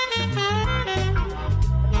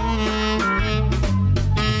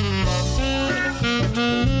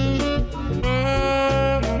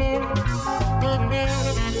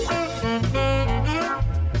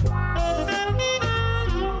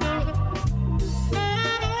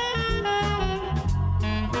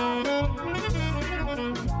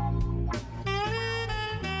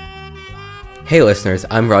Hey listeners,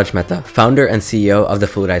 I'm Raj Mehta, founder and CEO of the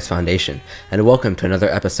Fluidize Foundation, and welcome to another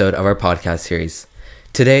episode of our podcast series.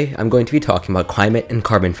 Today, I'm going to be talking about climate and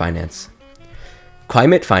carbon finance.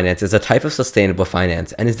 Climate finance is a type of sustainable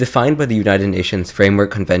finance and is defined by the United Nations Framework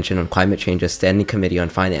Convention on Climate Change's Standing Committee on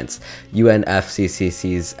Finance,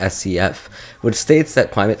 UNFCCC's SCF, which states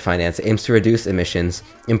that climate finance aims to reduce emissions,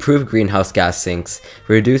 improve greenhouse gas sinks,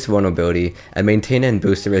 reduce vulnerability, and maintain and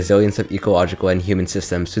boost the resilience of ecological and human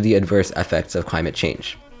systems to the adverse effects of climate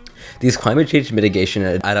change. These climate change mitigation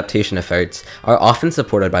and adaptation efforts are often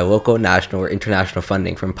supported by local, national, or international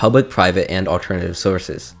funding from public, private, and alternative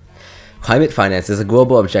sources. Climate finance is a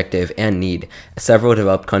global objective and need. Several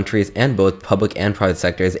developed countries and both public and private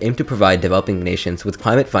sectors aim to provide developing nations with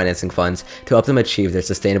climate financing funds to help them achieve their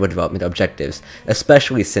sustainable development objectives,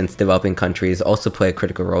 especially since developing countries also play a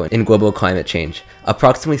critical role in global climate change.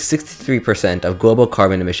 Approximately 63% of global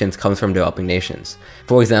carbon emissions comes from developing nations.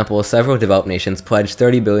 For example, several developed nations pledged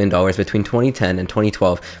 $30 billion between 2010 and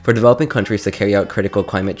 2012 for developing countries to carry out critical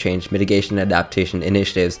climate change mitigation and adaptation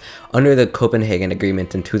initiatives under the Copenhagen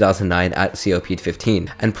Agreement in 2009 at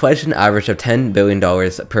COP15, and pledged an average of $10 billion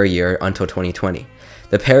per year until 2020.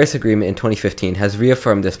 The Paris Agreement in 2015 has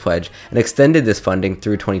reaffirmed this pledge and extended this funding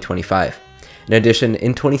through 2025. In addition,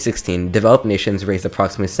 in 2016, developed nations raised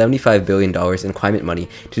approximately $75 billion in climate money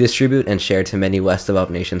to distribute and share to many less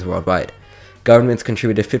developed nations worldwide. Governments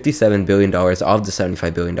contributed $57 billion of the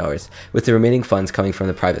 $75 billion, with the remaining funds coming from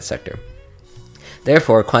the private sector.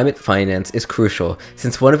 Therefore, climate finance is crucial,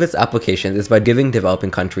 since one of its applications is by giving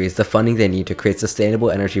developing countries the funding they need to create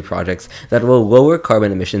sustainable energy projects that will lower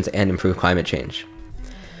carbon emissions and improve climate change.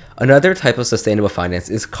 Another type of sustainable finance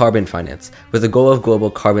is carbon finance, with the goal of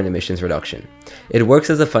global carbon emissions reduction. It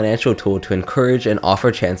works as a financial tool to encourage and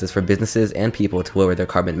offer chances for businesses and people to lower their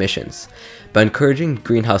carbon emissions. By encouraging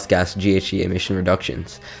greenhouse gas GHG emission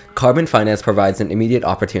reductions, carbon finance provides an immediate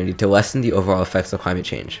opportunity to lessen the overall effects of climate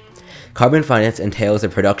change. Carbon finance entails the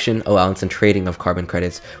production, allowance, and trading of carbon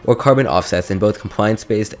credits or carbon offsets in both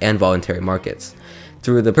compliance-based and voluntary markets.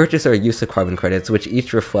 Through the purchase or use of carbon credits, which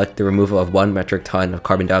each reflect the removal of 1 metric ton of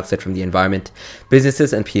carbon dioxide from the environment,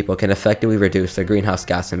 businesses and people can effectively reduce their greenhouse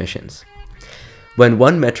gas emissions. When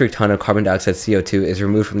 1 metric ton of carbon dioxide CO2 is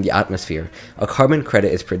removed from the atmosphere, a carbon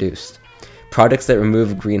credit is produced. Products that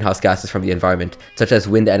remove greenhouse gases from the environment, such as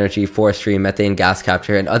wind energy, forestry, methane gas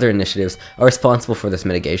capture, and other initiatives, are responsible for this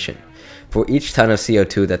mitigation. For each ton of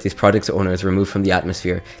CO2 that these projects' owners remove from the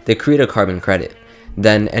atmosphere, they create a carbon credit.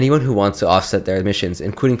 Then, anyone who wants to offset their emissions,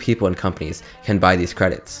 including people and companies, can buy these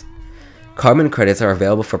credits. Carbon credits are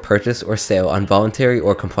available for purchase or sale on voluntary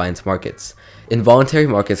or compliance markets. In voluntary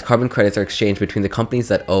markets, carbon credits are exchanged between the companies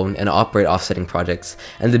that own and operate offsetting projects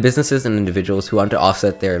and the businesses and individuals who want to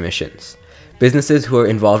offset their emissions. Businesses who are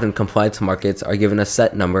involved in compliance markets are given a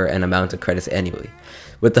set number and amount of credits annually.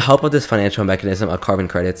 With the help of this financial mechanism of carbon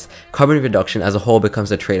credits, carbon reduction as a whole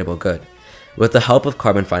becomes a tradable good. With the help of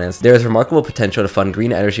carbon finance, there is remarkable potential to fund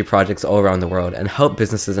green energy projects all around the world and help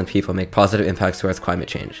businesses and people make positive impacts towards climate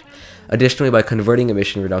change. Additionally, by converting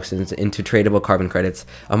emission reductions into tradable carbon credits,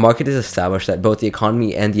 a market is established that both the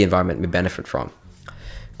economy and the environment may benefit from.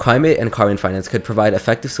 Climate and carbon finance could provide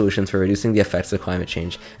effective solutions for reducing the effects of climate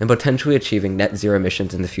change and potentially achieving net zero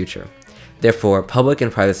emissions in the future. Therefore, public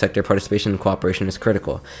and private sector participation and cooperation is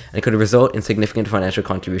critical, and could result in significant financial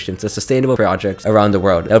contributions to sustainable projects around the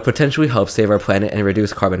world that would potentially help save our planet and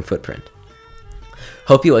reduce carbon footprint.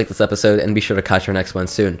 Hope you liked this episode, and be sure to catch our next one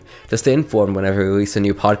soon. To stay informed whenever we release a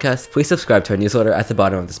new podcast, please subscribe to our newsletter at the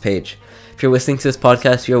bottom of this page. If you're listening to this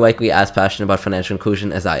podcast, you're likely as passionate about financial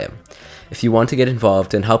inclusion as I am. If you want to get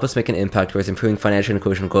involved and help us make an impact towards improving financial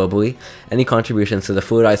inclusion globally, any contributions to the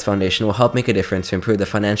Fluidize Foundation will help make a difference to improve the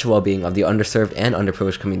financial well-being of the underserved and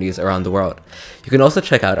underprivileged communities around the world. You can also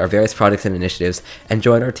check out our various projects and initiatives and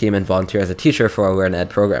join our team and volunteer as a teacher for our Learn Ed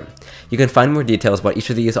program. You can find more details about each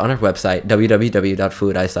of these on our website,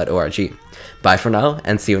 www.fluidize.org. Bye for now,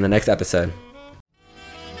 and see you in the next episode.